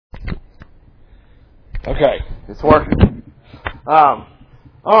Okay, it's working. All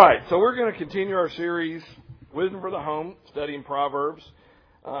right, so we're going to continue our series, Wisdom for the Home, studying Proverbs.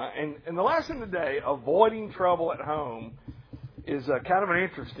 And the lesson today, avoiding trouble at home, is kind of an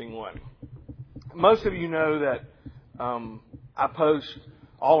interesting one. Most of you know that I post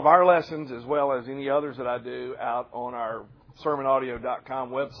all of our lessons as well as any others that I do out on our sermonaudio.com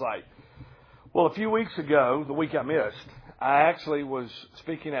website. Well, a few weeks ago, the week I missed, I actually was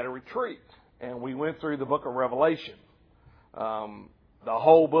speaking at a retreat, and we went through the book of Revelation, the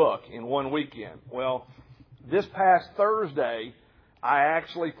whole book in one weekend. Well, this past Thursday, I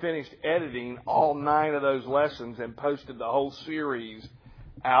actually finished editing all 9 of those lessons and posted the whole series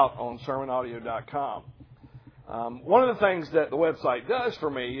out on sermonaudio.com. One of the things that the website does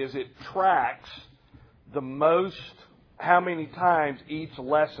for me is it tracks how many times each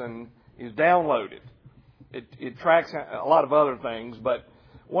lesson is downloaded. It tracks a lot of other things, but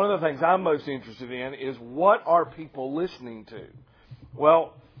one of the things I'm most interested in is what are people listening to?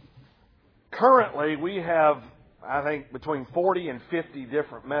 Well, currently we have, I think, between 40 and 50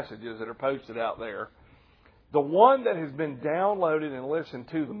 different messages that are posted out there. The one that has been downloaded and listened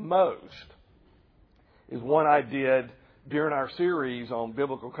to the most is one I did during our series on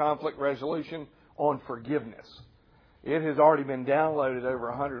biblical conflict resolution on forgiveness. It has already been downloaded over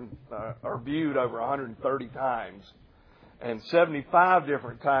 100 or viewed over 130 times, and 75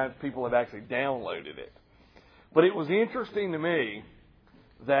 different times people have actually downloaded it. But it was interesting to me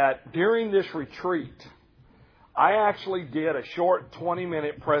that during this retreat, I actually did a short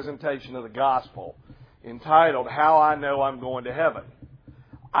 20-minute presentation of the gospel entitled, How I Know I'm Going to Heaven.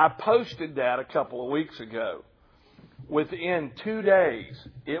 I posted that a couple of weeks ago. Within 2 days,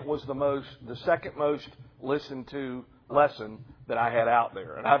 it was the second most listened to lesson that I had out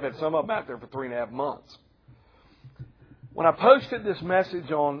there. And I've had some of them out there for 3.5 months. When I posted this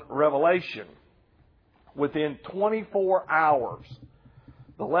message on Revelation, within 24 hours,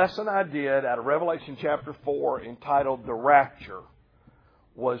 the lesson I did out of Revelation chapter 4 entitled The Rapture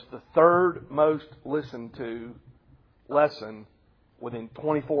was the third most listened to lesson within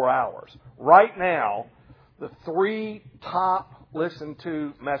 24 hours. Right now, the 3 top listened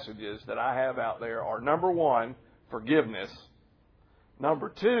to messages that I have out there are, number 1, forgiveness. Number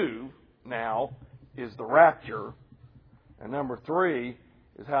 2 now is the rapture. And number 3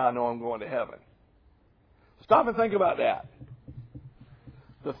 is how I know I'm going to heaven. Stop and think about that.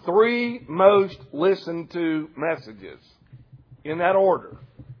 The 3 most listened to messages in that order: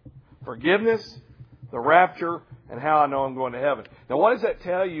 forgiveness, the rapture, and how I know I'm going to heaven. Now, what does that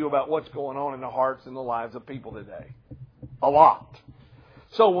tell you about what's going on in the hearts and the lives of people today? A lot.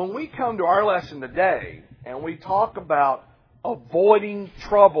 So when we come to our lesson today and we talk about avoiding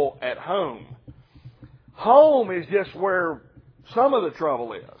trouble at home, home is just where some of the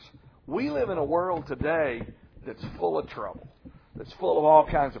trouble is. We live in a world today that's full of trouble, that's full of all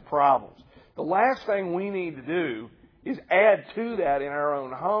kinds of problems. The last thing we need to do is add to that in our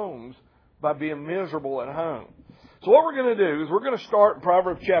own homes by being miserable at home. So what we're going to do is we're going to start in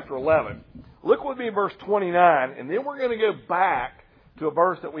Proverbs chapter 11. Look with me in verse 29, and then we're going to go back to a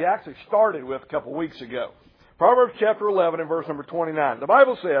verse that we actually started with a couple weeks ago. Proverbs chapter 11 and verse number 29. The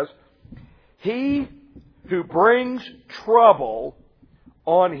Bible says, He who brings trouble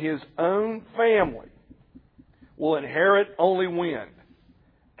on his own family will inherit only wind,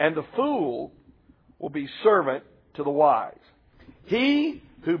 and the fool will be servant to the wise. He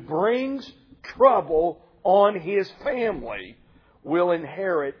who brings trouble on his family will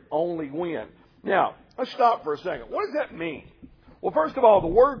inherit only wind. Now, let's stop for a second. What does that mean? Well, first of all, the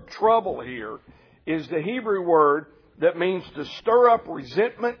word trouble here is the Hebrew word that means to stir up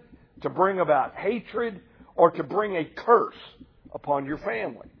resentment, to bring about hatred, or to bring a curse upon your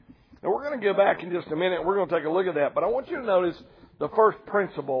family. Now, we're going to go back in just a minute. We're going to take a look at that. But I want you to notice the first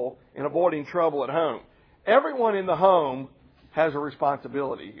principle in avoiding trouble at home. Everyone in the home has a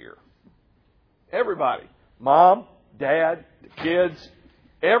responsibility here. Everybody. Mom, dad, the kids,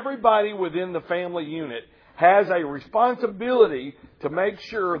 everybody within the family unit has a responsibility to make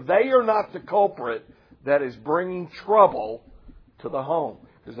sure they are not the culprit that is bringing trouble to the home.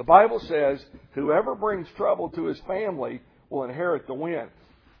 Because the Bible says, whoever brings trouble to his family will inherit the wind.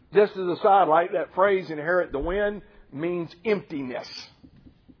 Just as a side, like that phrase, inherit the wind, means emptiness.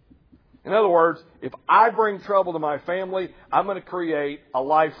 In other words, if I bring trouble to my family, I'm going to create a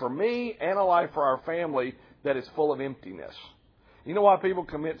life for me and a life for our family that is full of emptiness. You know why people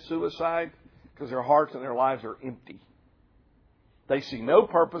commit suicide? Because their hearts and their lives are empty. They see no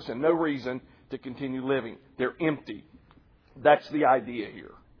purpose and no reason to continue living. They're empty. That's the idea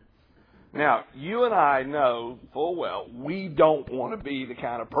here. Now, you and I know full well we don't want to be the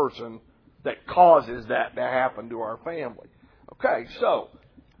kind of person that causes that to happen to our family. Okay, so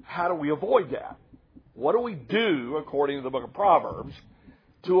how do we avoid that? What do we do, according to the book of Proverbs,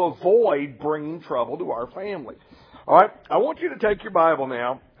 to avoid bringing trouble to our family? All right, I want you to take your Bible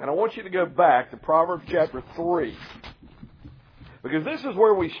now, and I want you to go back to Proverbs chapter 3. Because this is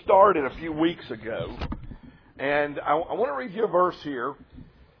where we started a few weeks ago. And I want to read you a verse here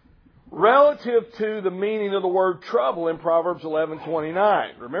relative to the meaning of the word trouble in Proverbs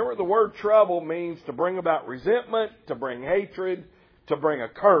 11:29. Remember, the word trouble means to bring about resentment, to bring hatred, to bring a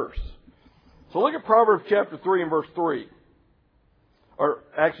curse. So look at Proverbs chapter 3 and verse 3. Or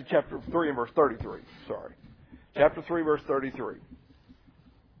actually chapter 3 and verse 33. Sorry. Chapter 3 verse 33.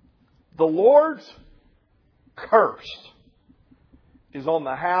 The Lord's curse is on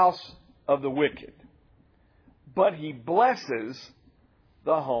the house of the wicked, but He blesses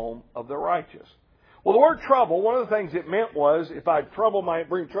the home of the righteous. Well, the word trouble, one of the things it meant was, if I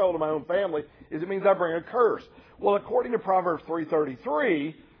bring trouble to my own family, is it means I bring a curse. Well, according to Proverbs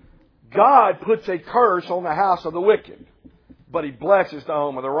 3:33, God puts a curse on the house of the wicked, but He blesses the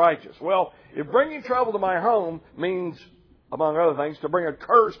home of the righteous. Well, if bringing trouble to my home means, among other things, to bring a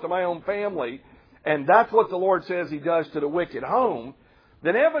curse to my own family, and that's what the Lord says He does to the wicked home,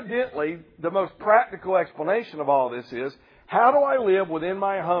 then evidently the most practical explanation of all this is, how do I live within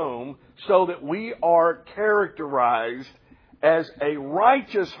my home so that we are characterized as a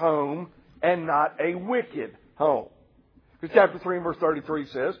righteous home and not a wicked home? Because chapter 3 and verse 33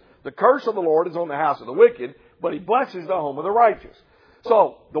 says, the curse of the Lord is on the house of the wicked, but He blesses the home of the righteous.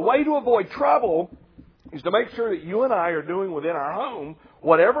 So, the way to avoid trouble is to make sure that you and I are doing within our home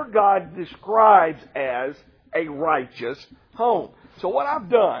whatever God describes as a righteous home. So what I've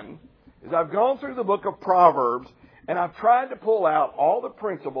done is I've gone through the book of Proverbs and I've tried to pull out all the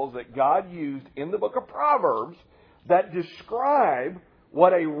principles that God used in the book of Proverbs that describe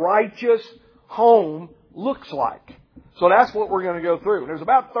what a righteous home looks like. So that's what we're going to go through. There's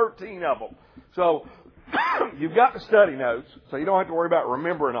about 13 of them. So you've got the study notes, so you don't have to worry about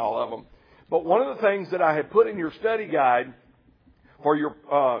remembering all of them. But one of the things that I had put in your study guide for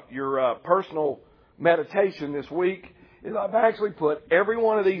your personal meditation this week is I've actually put every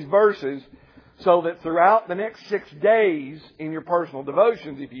one of these verses so that throughout the next 6 days in your personal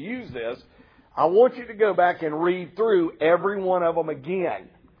devotions, if you use this, I want you to go back and read through every one of them again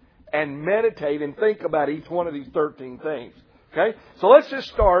and meditate and think about each one of these 13 things. Okay? So let's just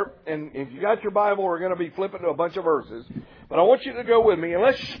start, and if you got your Bible, we're going to be flipping to a bunch of verses. But I want you to go with me, and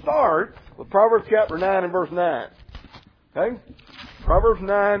let's start with Proverbs chapter 9 and verse 9. Okay? Proverbs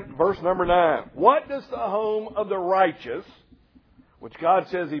 9, verse number 9. What does the home of the righteous, which God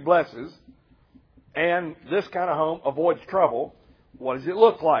says He blesses, and this kind of home avoids trouble, what does it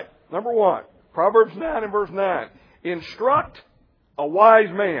look like? Number 1, Proverbs 9 and verse 9. Instruct a wise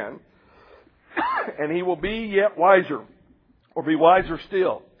man, and he will be yet wiser, or be wiser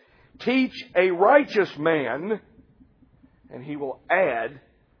still. Teach a righteous man, and he will add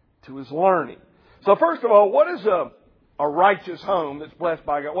to his learning. So first of all, what is a righteous home that's blessed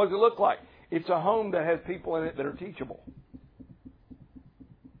by God? What does it look like? It's a home that has people in it that are teachable.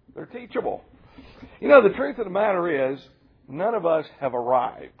 They're teachable. You know, the truth of the matter is, none of us have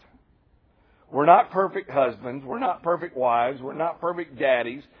arrived. We're not perfect husbands. We're not perfect wives. We're not perfect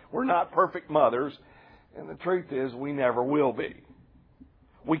daddies. We're not perfect mothers. And the truth is, we never will be.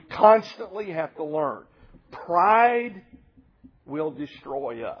 We constantly have to learn. Pride will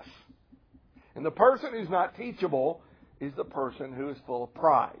destroy us. And the person who's not teachable is the person who is full of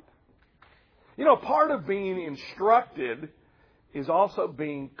pride. You know, part of being instructed is also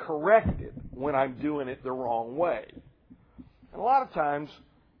being corrected when I'm doing it the wrong way. And a lot of times,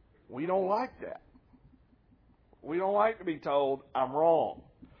 we don't like that. We don't like to be told, I'm wrong.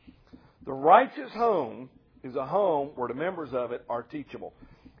 The righteous home is a home where the members of it are teachable.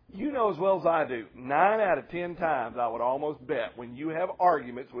 You know as well as I do, 9 out of 10 times I would almost bet when you have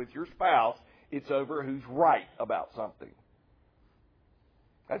arguments with your spouse, it's over who's right about something.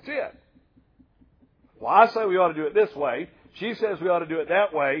 That's it. Well, I say we ought to do it this way. She says we ought to do it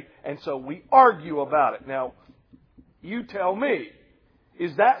that way. And so we argue about it. Now, you tell me,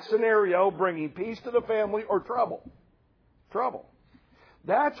 is that scenario bringing peace to the family or trouble? Trouble.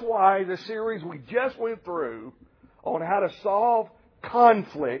 That's why the series we just went through on how to solve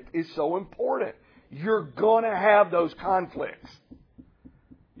conflict is so important. You're going to have those conflicts.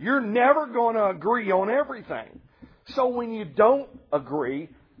 You're never going to agree on everything. So when you don't agree,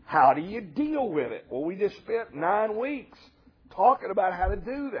 how do you deal with it? Well, we just spent 9 weeks talking about how to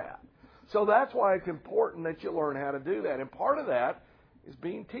do that. So that's why it's important that you learn how to do that. And part of that is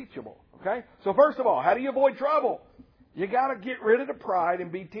being teachable. Okay? So first of all, how do you avoid trouble? You got to get rid of the pride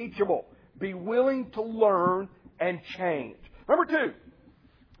and be teachable. Be willing to learn and change. Number 2,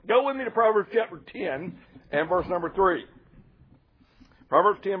 go with me to Proverbs chapter 10 and verse number 3.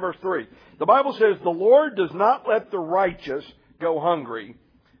 Proverbs 10 verse 3. The Bible says, the Lord does not let the righteous go hungry,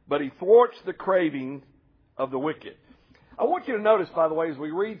 but He thwarts the craving of the wicked. I want you to notice, by the way, as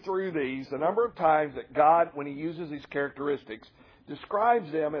we read through these, the number of times that God, when He uses these characteristics,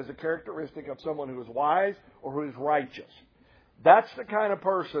 describes them as a characteristic of someone who is wise or who is righteous. That's the kind of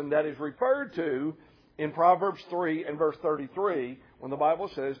person that is referred to in Proverbs 3 and verse 33 when the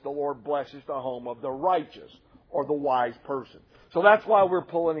Bible says the Lord blesses the home of the righteous or the wise person. So that's why we're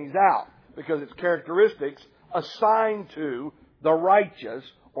pulling these out, because it's characteristics assigned to the righteous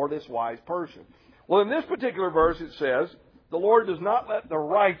or this wise person. Well, in this particular verse it says, the Lord does not let the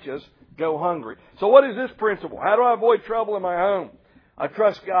righteous go hungry. So what is this principle? How do I avoid trouble in my home? I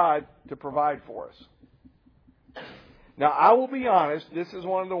trust God to provide for us. Now, I will be honest, this is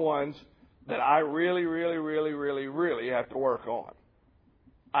one of the ones that I really have to work on.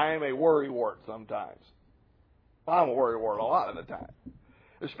 I am a worrywart sometimes. I'm a worrywart a lot of the time.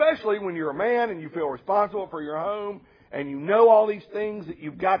 Especially when you're a man and you feel responsible for your home and you know all these things that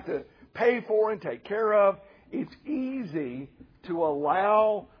you've got to pay for and take care of. It's easy to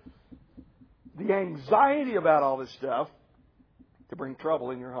allow the anxiety about all this stuff to bring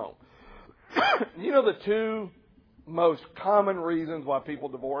trouble in your home. You know the 2 most common reasons why people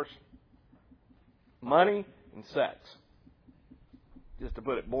divorce? Money and sex. Just to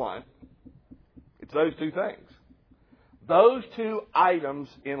put it blunt, it's those 2 things. Those 2 items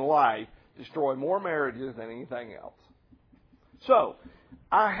in life destroy more marriages than anything else. So,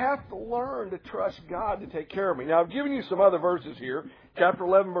 I have to learn to trust God to take care of me. Now, I've given you some other verses here. Chapter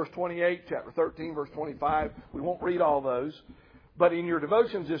 11, verse 28, chapter 13, verse 25. We won't read all those. But in your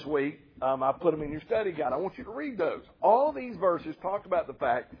devotions this week, I put them in your study guide. I want you to read those. All these verses talk about the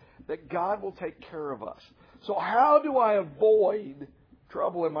fact that God will take care of us. So how do I avoid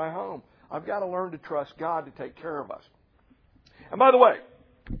trouble in my home? I've got to learn to trust God to take care of us. And by the way,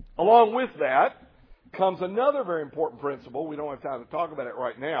 along with that comes another very important principle. We don't have time to talk about it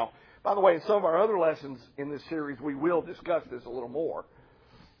right now. By the way, in some of our other lessons in this series, we will discuss this a little more.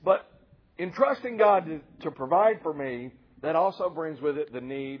 But in trusting God to provide for me, that also brings with it the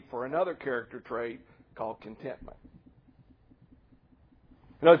need for another character trait called contentment.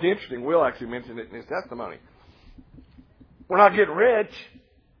 You know, it's interesting. Will actually mentioned it in his testimony. We're not getting rich,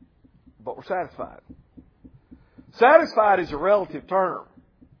 but we're satisfied. Satisfied is a relative term.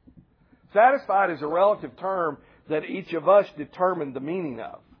 Satisfied is a relative term that each of us determine the meaning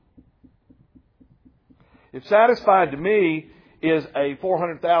of. If satisfied to me is a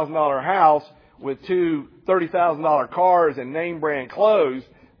 $400,000 house with 2 $30,000 cars and name brand clothes,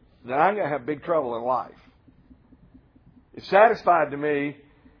 then I'm going to have big trouble in life. If satisfied to me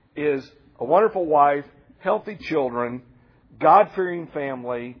is a wonderful wife, healthy children, God-fearing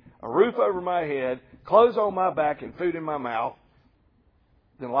family, a roof over my head, clothes on my back, and food in my mouth,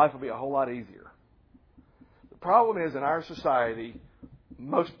 then life will be a whole lot easier. The problem is, in our society,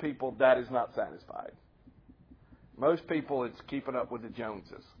 most people, that is not satisfied. Most people, it's keeping up with the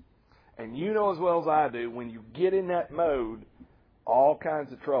Joneses. And you know as well as I do, when you get in that mode, all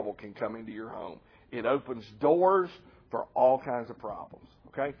kinds of trouble can come into your home. It opens doors for all kinds of problems.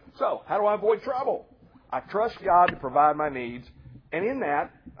 Okay? So, how do I avoid trouble? I trust God to provide my needs, and in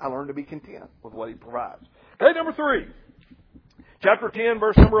that, I learn to be content with what He provides. Okay, number 3. Chapter 10,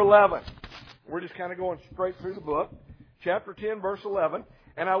 verse number 11. We're just kind of going straight through the book. Chapter 10, verse 11.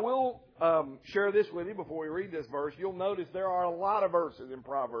 And I will share this with you before we read this verse. You'll notice there are a lot of verses in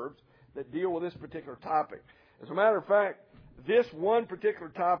Proverbs that deal with this particular topic. As a matter of fact, this one particular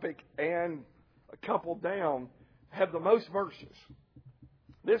topic and a couple down have the most verses.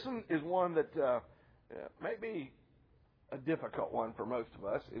 This one is one that may be a difficult one for most of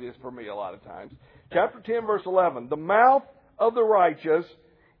us. It is for me a lot of times. Chapter 10, verse 11. The mouth of the righteous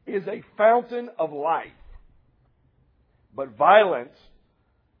is a fountain of life, but violence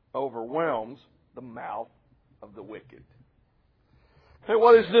overwhelms the mouth of the wicked. Hey,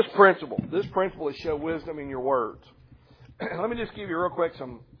 what is this principle? This principle is show wisdom in your words. Let me just give you real quick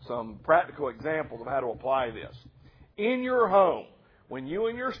some practical examples of how to apply this. In your home, when you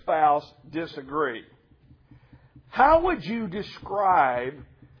and your spouse disagree, how would you describe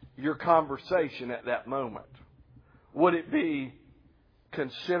your conversation at that moment? Would it be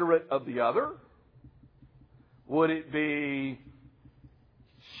considerate of the other? Would it be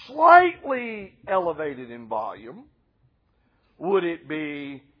slightly elevated in volume? Would it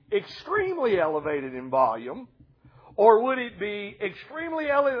be extremely elevated in volume? Or would it be extremely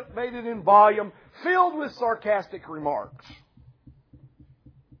elevated in volume, filled with sarcastic remarks?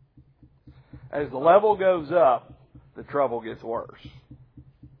 As the level goes up, the trouble gets worse.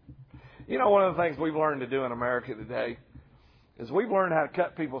 You know, one of the things we've learned to do in America today is we've learned how to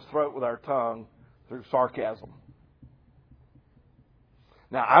cut people's throat with our tongue through sarcasm.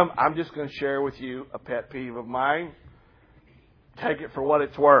 Now, I'm just going to share with you a pet peeve of mine. Take it for what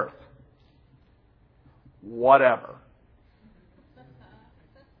it's worth. Whatever.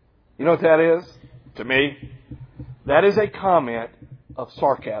 You know what that is? To me, that is a comment of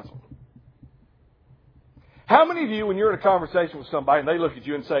sarcasm. How many of you, when you're in a conversation with somebody and they look at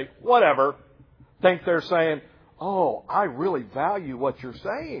you and say, whatever, think they're saying, oh, I really value what you're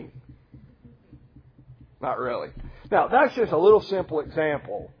saying? Not really. Now, that's just a little simple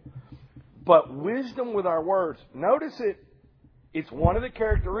example. But wisdom with our words, notice it's one of the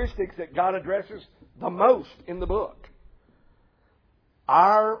characteristics that God addresses the most in the book.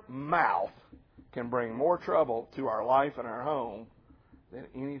 Our mouth can bring more trouble to our life and our home than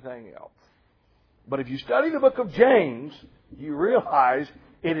anything else. But if you study the book of James, you realize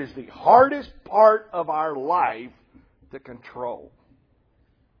it is the hardest part of our life to control.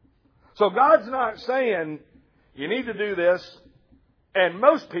 So God's not saying you need to do this, and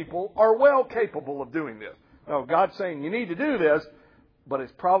most people are well capable of doing this. No, God's saying you need to do this, but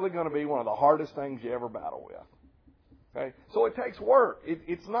it's probably going to be one of the hardest things you ever battle with. Okay? So it takes work.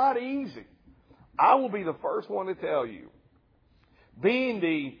 It's not easy. I will be the first one to tell you, being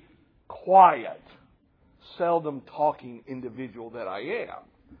the quiet, seldom talking individual that I am,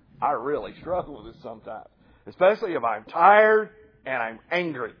 I really struggle with this sometimes. Especially if I'm tired and I'm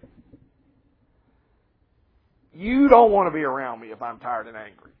angry. You don't want to be around me if I'm tired and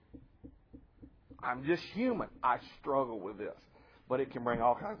angry. I'm just human. I struggle with this. But it can bring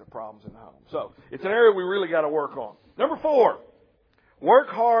all kinds of problems in the home. So, it's an area we really got to work on. Number 4, work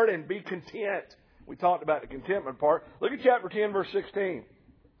hard and be content. We talked about the contentment part. Look at chapter 10, verse 16.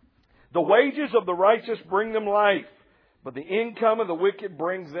 The wages of the righteous bring them life, but the income of the wicked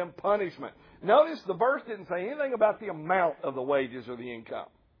brings them punishment. Notice the verse didn't say anything about the amount of the wages or the income.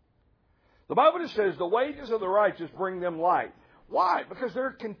 The Bible just says the wages of the righteous bring them life. Why? Because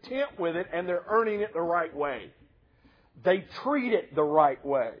they're content with it and they're earning it the right way. They treat it the right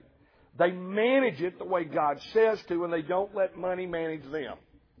way. They manage it the way God says to, and they don't let money manage them.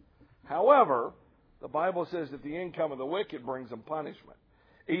 However, the Bible says that the income of the wicked brings them punishment.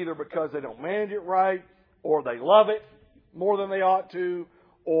 Either because they don't manage it right, or they love it more than they ought to,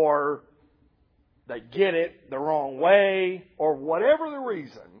 or they get it the wrong way, or whatever the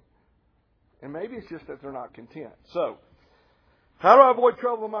reason. And maybe it's just that they're not content. So, how do I avoid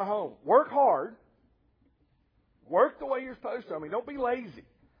trouble in my home? Work hard. Work the way you're supposed to. I mean, don't be lazy.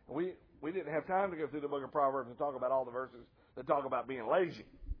 We didn't have time to go through the book of Proverbs and talk about all the verses that talk about being lazy.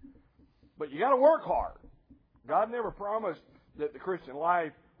 But you got to work hard. God never promised that the Christian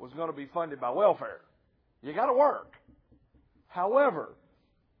life was going to be funded by welfare. You got to work. However,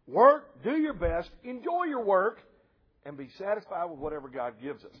 work, do your best, enjoy your work, and be satisfied with whatever God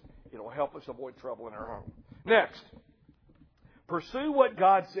gives us. It'll help us avoid trouble in our home. Next, pursue what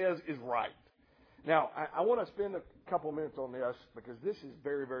God says is right. Now, I want to spend a couple of minutes on this because this is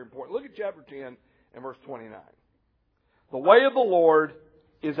very, very important. Look at chapter 10 and verse 29. The way of the Lord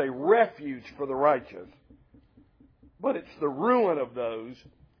is a refuge for the righteous, but it's the ruin of those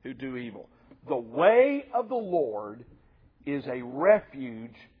who do evil. The way of the Lord is a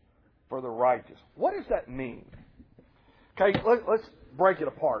refuge for the righteous. What does that mean? Okay, let's break it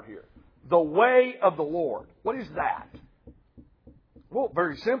apart here. The way of the Lord. What is that? Well,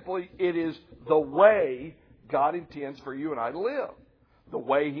 very simply, it is the way God intends for you and I to live. The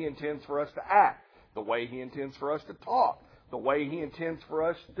way He intends for us to act. The way He intends for us to talk. The way He intends for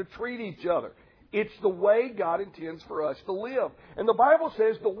us to treat each other. It's the way God intends for us to live. And the Bible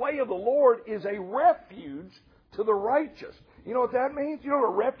says the way of the Lord is a refuge to the righteous. You know what that means? You know what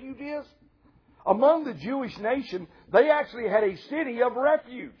a refuge is? Among the Jewish nation, they actually had a city of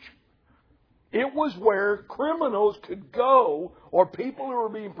refuge. It was where criminals could go, or people who were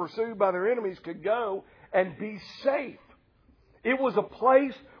being pursued by their enemies could go and be safe. It was a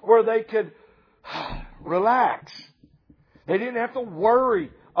place where they could relax. They didn't have to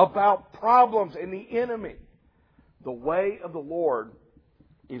worry about problems and the enemy. The way of the Lord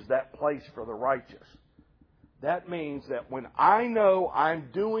is that place for the righteous. That means that when I know I'm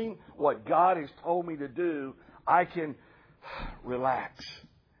doing what God has told me to do, I can relax.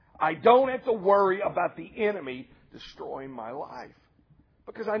 I don't have to worry about the enemy destroying my life.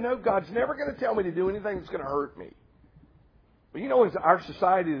 Because I know God's never going to tell me to do anything that's going to hurt me. But you know, in our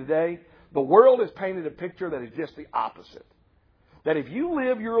society today, the world has painted a picture that is just the opposite. that if you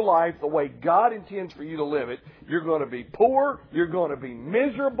live your life the way God intends for you to live it, you're going to be poor, you're going to be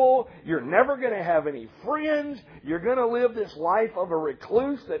miserable, you're never going to have any friends, you're going to live this life of a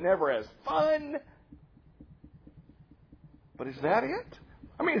recluse that never has fun. But is that it?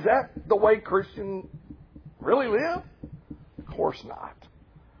 I mean, is that the way Christians really live? Of course not.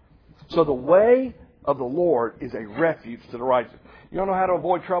 So the way of the Lord is a refuge to the righteous. You don't know how to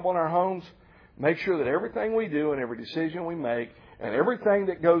avoid trouble in our homes? Make sure that everything we do and every decision we make and everything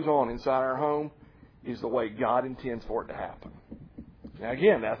that goes on inside our home is the way God intends for it to happen. Now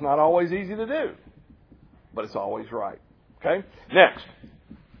again, that's not always easy to do, but it's always right. Okay? Next.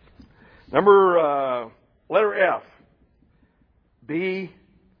 Letter F. Be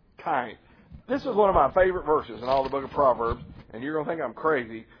kind. This is one of my favorite verses in all the book of Proverbs, and you're going to think I'm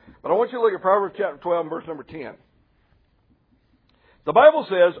crazy, but I want you to look at Proverbs chapter 12 and verse number 10. The Bible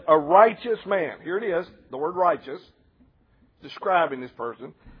says, a righteous man, here it is, the word righteous, describing this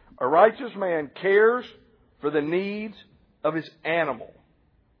person. A righteous man cares for the needs of his animal,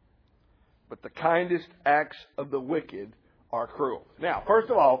 but the kindest acts of the wicked are cruel. Now,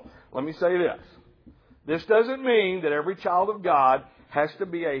 first of all, let me say this. This doesn't mean that every child of God has to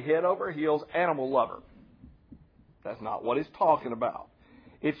be a head over heels animal lover. That's not what it's talking about.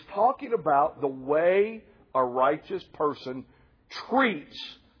 It's talking about the way a righteous person treats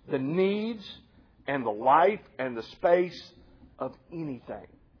the needs and the life and the space of anything.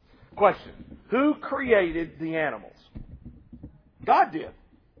 Question. Who created the animals? God did.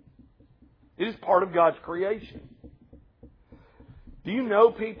 It is part of God's creation. Do you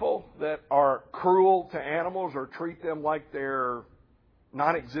know people that are cruel to animals or treat them like they're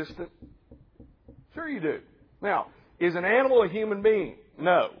non-existent? Sure you do. Now, is an animal a human being?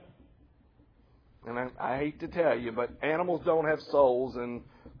 No. And I hate to tell you, but animals don't have souls, and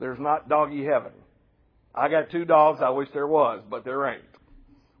there's not doggy heaven. I got 2 dogs. I wish there was, but there ain't.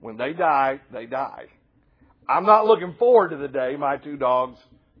 When they die, they die. I'm not looking forward to the day my 2 dogs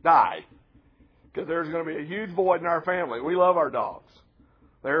die, because there's going to be a huge void in our family. We love our dogs.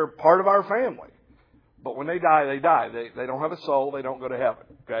 They're part of our family. But when they die, they die. They don't have a soul. They don't go to heaven.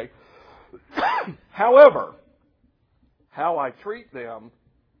 Okay? However, how I treat them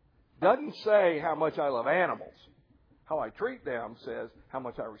doesn't say how much I love animals. How I treat them says how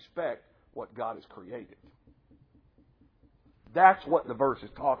much I respect what God has created. That's what the verse is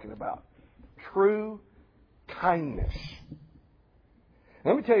talking about. True kindness.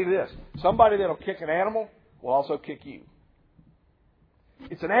 Let me tell you this. Somebody that'll kick an animal will also kick you.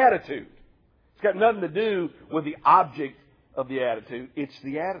 It's an attitude. It's got nothing to do with the object of the attitude. It's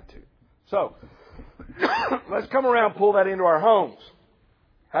the attitude. So, let's come around and pull that into our homes.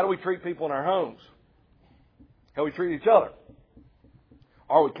 How do we treat people in our homes? How do we treat each other?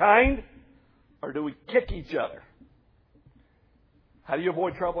 Are we kind or do we kick each other? How do you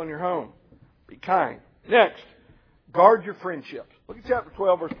avoid trouble in your home? Be kind. Next, guard your friendships. Look at chapter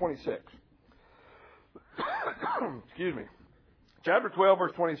 12, verse 26. Excuse me. Chapter 12,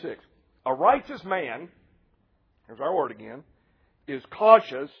 verse 26. A righteous man, here's our word again, is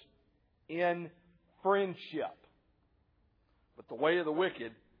cautious in friendship. But the way of the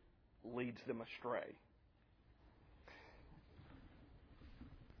wicked leads them astray.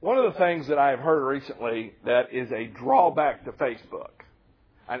 One of the things that I have heard recently that is a drawback to Facebook,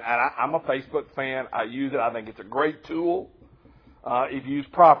 and I'm a Facebook fan. I use it. I think it's a great tool if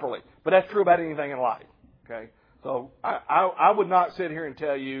used properly. But that's true about anything in life. Okay, so I would not sit here and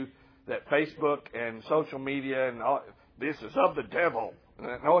tell you that Facebook and social media and all this is of the devil.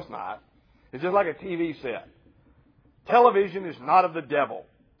 No, it's not. It's just like a TV set. Television is not of the devil.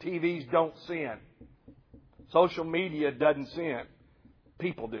 TVs don't sin. Social media doesn't sin.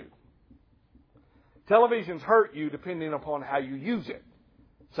 People do. Televisions hurt you depending upon how you use it.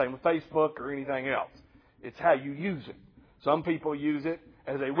 Same with Facebook or anything else. It's how you use it. Some people use it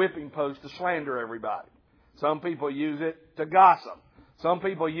as a whipping post to slander everybody. Some people use it to gossip. Some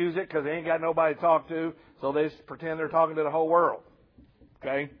people use it because they ain't got nobody to talk to, so they just pretend they're talking to the whole world.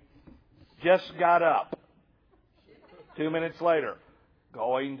 Okay? Just got up. 2 minutes later,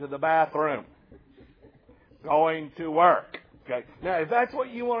 going to the bathroom. Going to work. Okay? Now, if that's what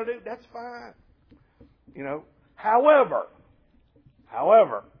you want to do, that's fine. You know, however,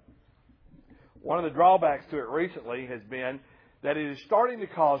 one of the drawbacks to it recently has been that it is starting to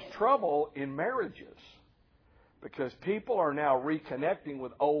cause trouble in marriages because people are now reconnecting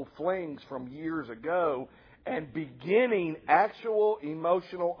with old flings from years ago and beginning actual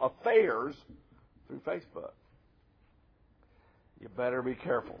emotional affairs through Facebook. You better be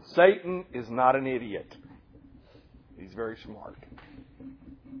careful. Satan is not an idiot. He's very smart.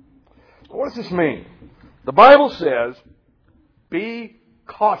 What does this mean? The Bible says Be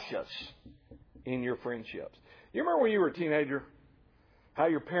cautious in your friendships. You remember when you were a teenager, how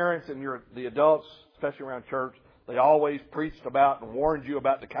your parents and the adults, especially around church, they always preached about and warned you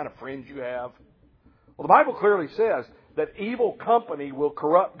about the kind of friends you have? Well, the Bible clearly says that evil company will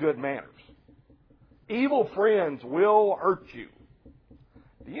corrupt good manners. Evil friends will hurt you.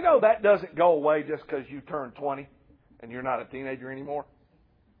 Do you know that doesn't go away just because you turn 20 and you're not a teenager anymore?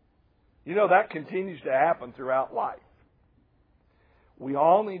 You know that continues to happen throughout life. We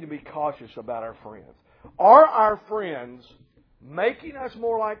all need to be cautious about our friends. Are our friends making us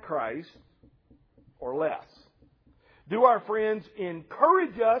more like Christ or less? Do our friends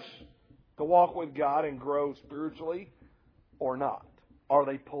encourage us to walk with God and grow spiritually or not? Are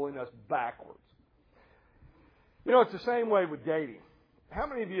they pulling us backwards? You know, it's the same way with dating. How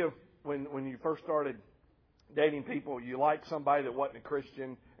many of you, when you first started dating people, you liked somebody that wasn't a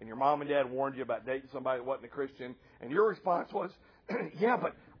Christian, and your mom and dad warned you about dating somebody that wasn't a Christian, and your response was, yeah,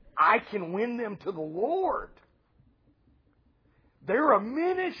 but I can win them to the Lord. They're a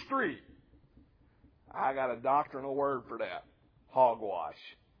ministry. I got a doctrinal word for that. Hogwash.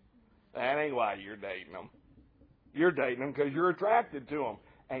 That ain't why you're dating them. You're dating them because you're attracted to them,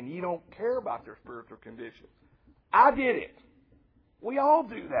 and you don't care about their spiritual condition. I did it. We all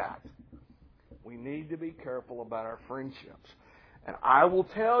do that. We need to be careful about our friendships. And I will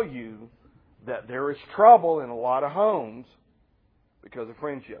tell you that there is trouble in a lot of homes because of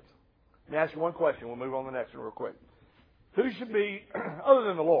friendships. Let me ask you one question. We'll move on to the next one real quick. Who should be, other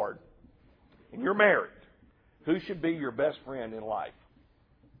than the Lord, and you're married, who should be your best friend in life?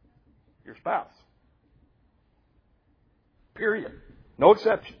 Your spouse. Period. No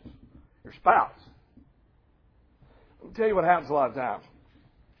exceptions. Your spouse. Let me tell you what happens a lot of times.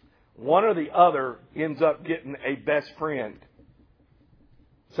 One or the other ends up getting a best friend.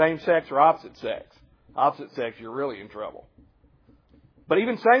 Same sex or opposite sex. Opposite sex, you're really in trouble. But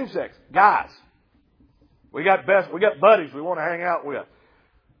even same sex, guys, we got buddies we want to hang out with.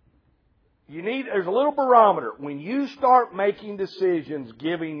 There's a little barometer. When you start making decisions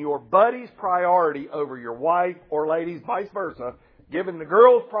giving your buddies priority over your wife, or ladies, vice versa, giving the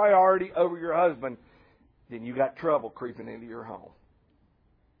girls priority over your husband, then you got trouble creeping into your home.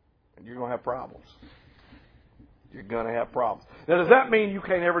 And you're going to have problems. You're going to have problems. Now, does that mean you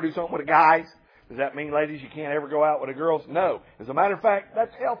can't ever do something with the guys? Does that mean, ladies, you can't ever go out with the girls? No. As a matter of fact,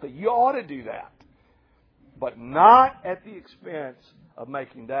 that's healthy. You ought to do that. But not at the expense of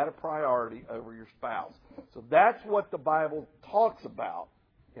making that a priority over your spouse. So that's what the Bible talks about,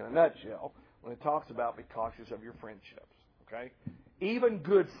 in a nutshell, when it talks about be cautious of your friendships. Okay? Even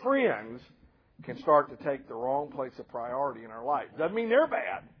good friends can start to take the wrong place of priority in our life. Doesn't mean they're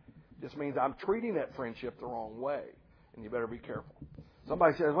bad. It just means I'm treating that friendship the wrong way. And you better be careful.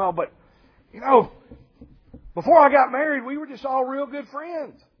 Somebody says, well, but, before I got married, we were just all real good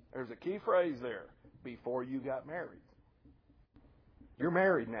friends. There's a key phrase there. Before you got married. You're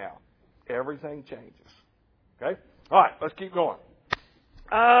married now. Everything changes. Okay? All right, let's keep going.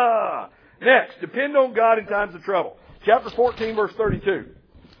 Next, depend on God in times of trouble. Chapter 14, verse 32.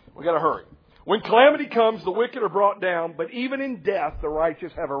 We got to hurry. When calamity comes, the wicked are brought down, but even in death, the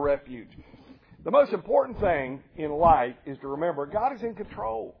righteous have a refuge. The most important thing in life is to remember God is in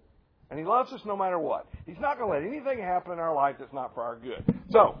control. And He loves us no matter what. He's not going to let anything happen in our life that's not for our good.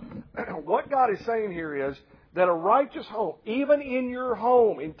 So, what God is saying here is that a righteous home, even in your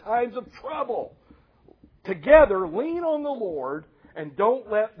home, in times of trouble, together lean on the Lord and don't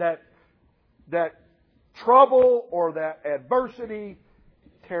let that trouble or that adversity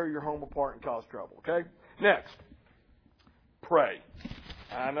tear your home apart and cause trouble. Okay? Next, pray.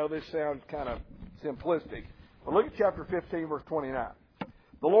 I know this sounds kind of simplistic, but look at chapter 15, verse 29.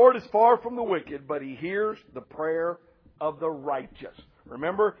 The Lord is far from the wicked, but He hears the prayer of the righteous.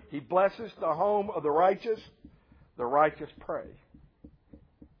 Remember, He blesses the home of the righteous. The righteous pray.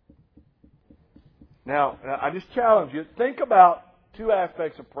 Now, I just challenge you, think about two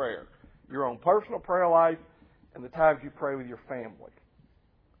aspects of prayer. Your own personal prayer life and the times you pray with your family.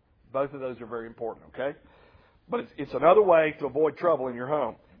 Both of those are very important, okay? But it's another way to avoid trouble in your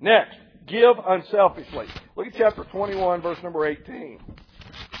home. Next, give unselfishly. Look at chapter 21, verse number 18.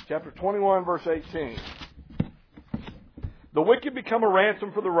 Chapter 21, verse 18. The wicked become a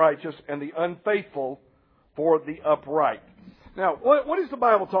ransom for the righteous, and the unfaithful for the upright. Now, what is the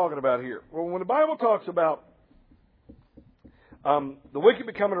Bible talking about here? Well, when the Bible talks about the wicked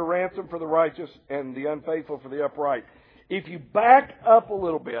becoming a ransom for the righteous and the unfaithful for the upright, if you back up a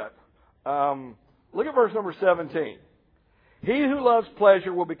little bit, look at verse number 17. He who loves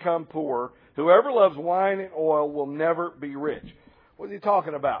pleasure will become poor. Whoever loves wine and oil will never be rich. What is he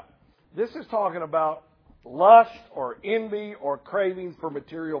talking about? This is talking about lust or envy or cravings for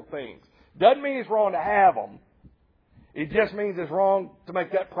material things. Doesn't mean it's wrong to have them. It just means it's wrong to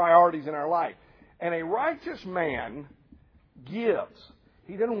make that priorities in our life. And a righteous man gives.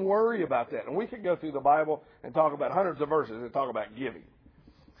 He doesn't worry about that. And we could go through the Bible and talk about hundreds of verses that talk about giving.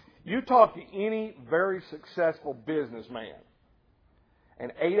 You talk to any very successful businessman,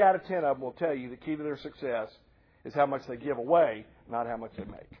 and 8 out of 10 of them will tell you the key to their success is how much they give away, not how much they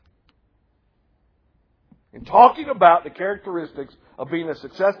make. In talking about the characteristics of being a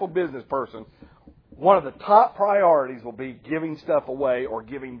successful business person, one of the top priorities will be giving stuff away or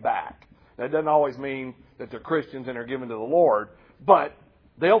giving back. That doesn't always mean that they're Christians and are given to the Lord, but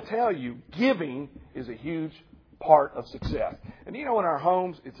they'll tell you giving is a huge part of success. And in our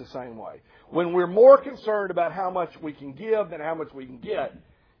homes, it's the same way. When we're more concerned about how much we can give than how much we can get,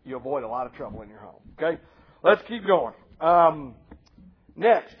 you avoid a lot of trouble in your home. Okay? Let's keep going.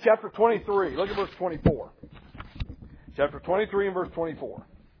 Next, chapter 23. Look at verse 24. Chapter 23 and verse 24.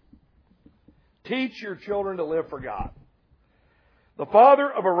 Teach your children to live for God. The father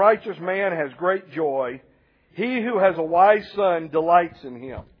of a righteous man has great joy. He who has a wise son delights in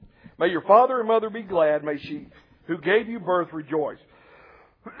him. May your father and mother be glad. May she who gave you birth rejoice.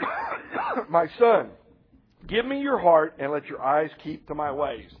 My son, give me your heart and let your eyes keep to my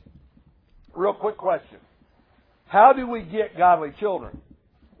ways. Real quick question. How do we get godly children?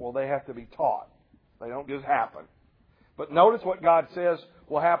 Well, they have to be taught. They don't just happen. But notice what God says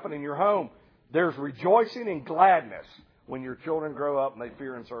will happen in your home. There's rejoicing and gladness when your children grow up and they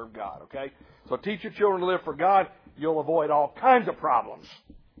fear and serve God. Okay? So teach your children to live for God. You'll avoid all kinds of problems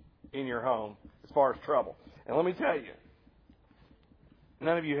in your home as far as trouble. And let me tell you,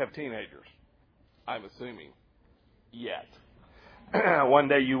 none of you have teenagers, I'm assuming, yet. One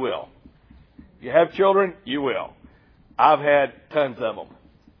day you will. You have children, you will. I've had tons of them.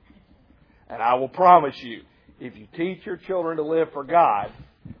 And I will promise you, if you teach your children to live for God,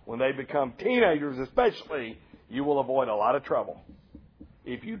 when they become teenagers especially, you will avoid a lot of trouble.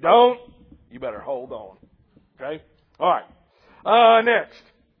 If you don't, you better hold on. Okay? All right. Next.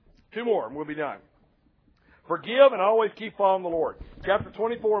 2 more and we'll be done. Forgive and always keep following the Lord. Chapter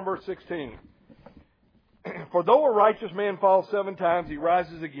 24 and verse 16. For though a righteous man falls 7 times, he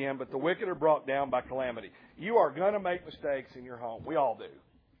rises again, but the wicked are brought down by calamity. You are going to make mistakes in your home. We all do.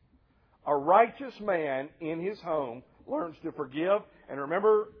 A righteous man in his home learns to forgive. And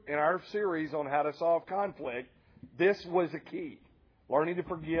remember, in our series on how to solve conflict, this was a key. Learning to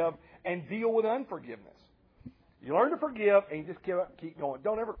forgive and deal with unforgiveness. You learn to forgive and you just keep going.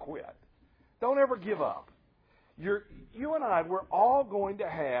 Don't ever quit. Don't ever give up. You and I, we're all going to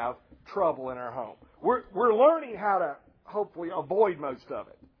have trouble in our home. We're learning how to hopefully avoid most of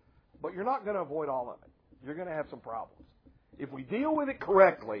it. But you're not going to avoid all of it. You're going to have some problems. If we deal with it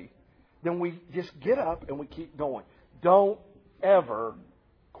correctly, then we just get up and we keep going. Don't ever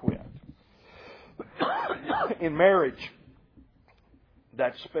quit. In marriage,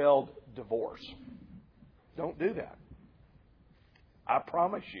 that's spelled divorce. Don't do that. I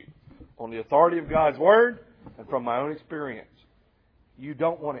promise you, on the authority of God's Word and from my own experience, you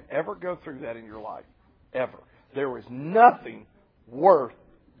don't want to ever go through that in your life. Ever. There is nothing worth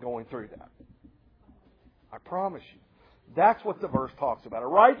going through that. I promise you. That's what the verse talks about. A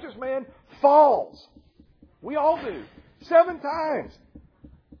righteous man falls. We all do. 7 times.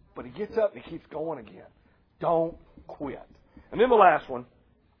 But he gets up and he keeps going again. Don't quit. And then the last one.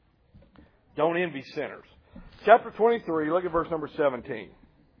 Don't envy sinners. Chapter 23, look at verse number 17.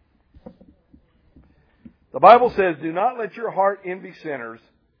 The Bible says, do not let your heart envy sinners,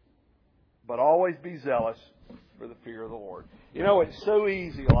 but always be zealous for the fear of the Lord. You know, it's so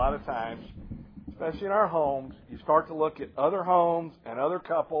easy a lot of times, especially in our homes, you start to look at other homes and other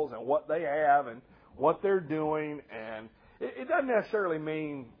couples and what they have and what they're doing. And it doesn't necessarily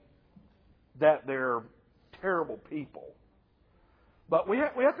mean that they're terrible people. But we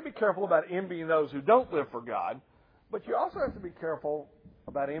have to be careful about envying those who don't live for God. But you also have to be careful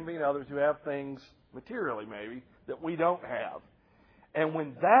about envying others who have things, materially maybe, that we don't have. And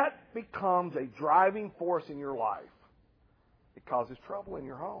when that becomes a driving force in your life, it causes trouble in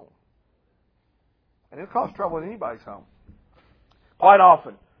your home. And it'll cause trouble in anybody's home. Quite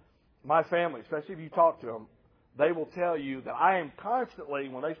often, my family, especially if you talk to them, they will tell you that I am constantly,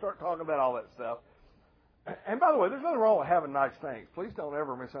 when they start talking about all that stuff, and by the way, there's nothing wrong with having nice things. Please don't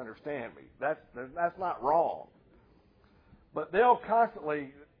ever misunderstand me. That's not wrong. But they'll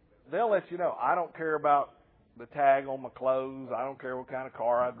let you know, I don't care about the tag on my clothes. I don't care what kind of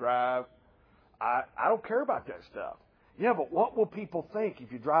car I drive. I don't care about that stuff. Yeah, but what will people think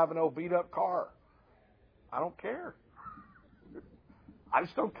if you drive an old beat-up car? I don't care. I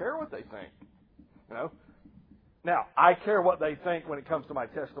just don't care what they think. You know, Now, I care what they think when it comes to my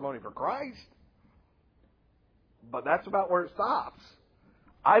testimony for Christ, but that's about where it stops.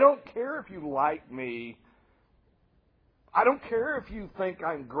 I don't care if you like me. I don't care if you think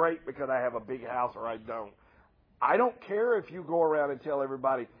I'm great because I have a big house or I don't. I don't care if you go around and tell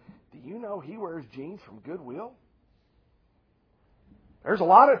everybody, do you know he wears jeans from Goodwill? There's a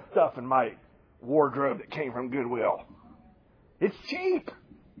lot of stuff in my wardrobe that came from Goodwill. It's cheap.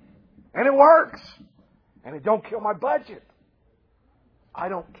 And it works. And it don't kill my budget. I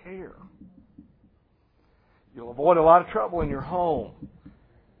don't care. You'll avoid a lot of trouble in your home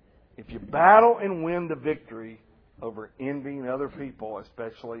if you battle and win the victory over envying other people,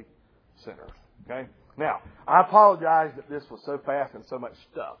 especially sinners. Okay? Now, I apologize that this was so fast and so much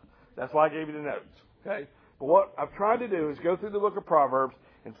stuff. That's why I gave you the notes. Okay? But what I've tried to do is go through the book of Proverbs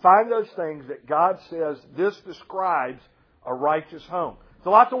and find those things that God says this describes a righteous home. It's a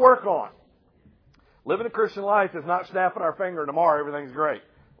lot to work on. Living a Christian life is not snapping our finger and tomorrow everything's great.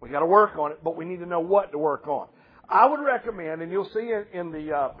 We got to work on it, but we need to know what to work on. I would recommend, and you'll see in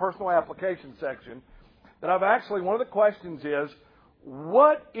the personal application section, that I've actually, one of the questions is,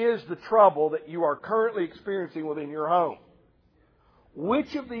 what is the trouble that you are currently experiencing within your home?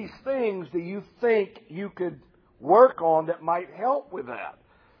 Which of these things do you think you could work on that might help with that?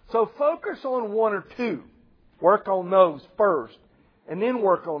 So focus on one or two. Work on those first, and then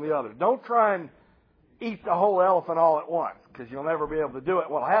work on the other. Don't try and eat the whole elephant all at once, because you'll never be able to do it.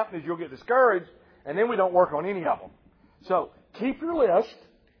 What'll happen is you'll get discouraged, and then we don't work on any of them. So keep your list,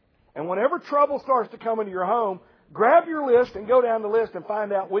 and whenever trouble starts to come into your home, grab your list and go down the list and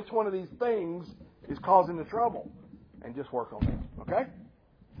find out which one of these things is causing the trouble, and just work on them. Okay?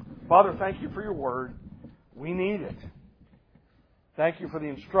 Father, thank you for your word. We need it. Thank you for the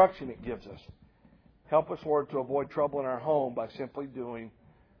instruction it gives us. Help us, Lord, to avoid trouble in our home by simply doing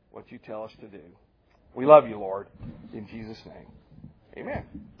what you tell us to do. We love you, Lord. In Jesus' name,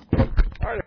 amen.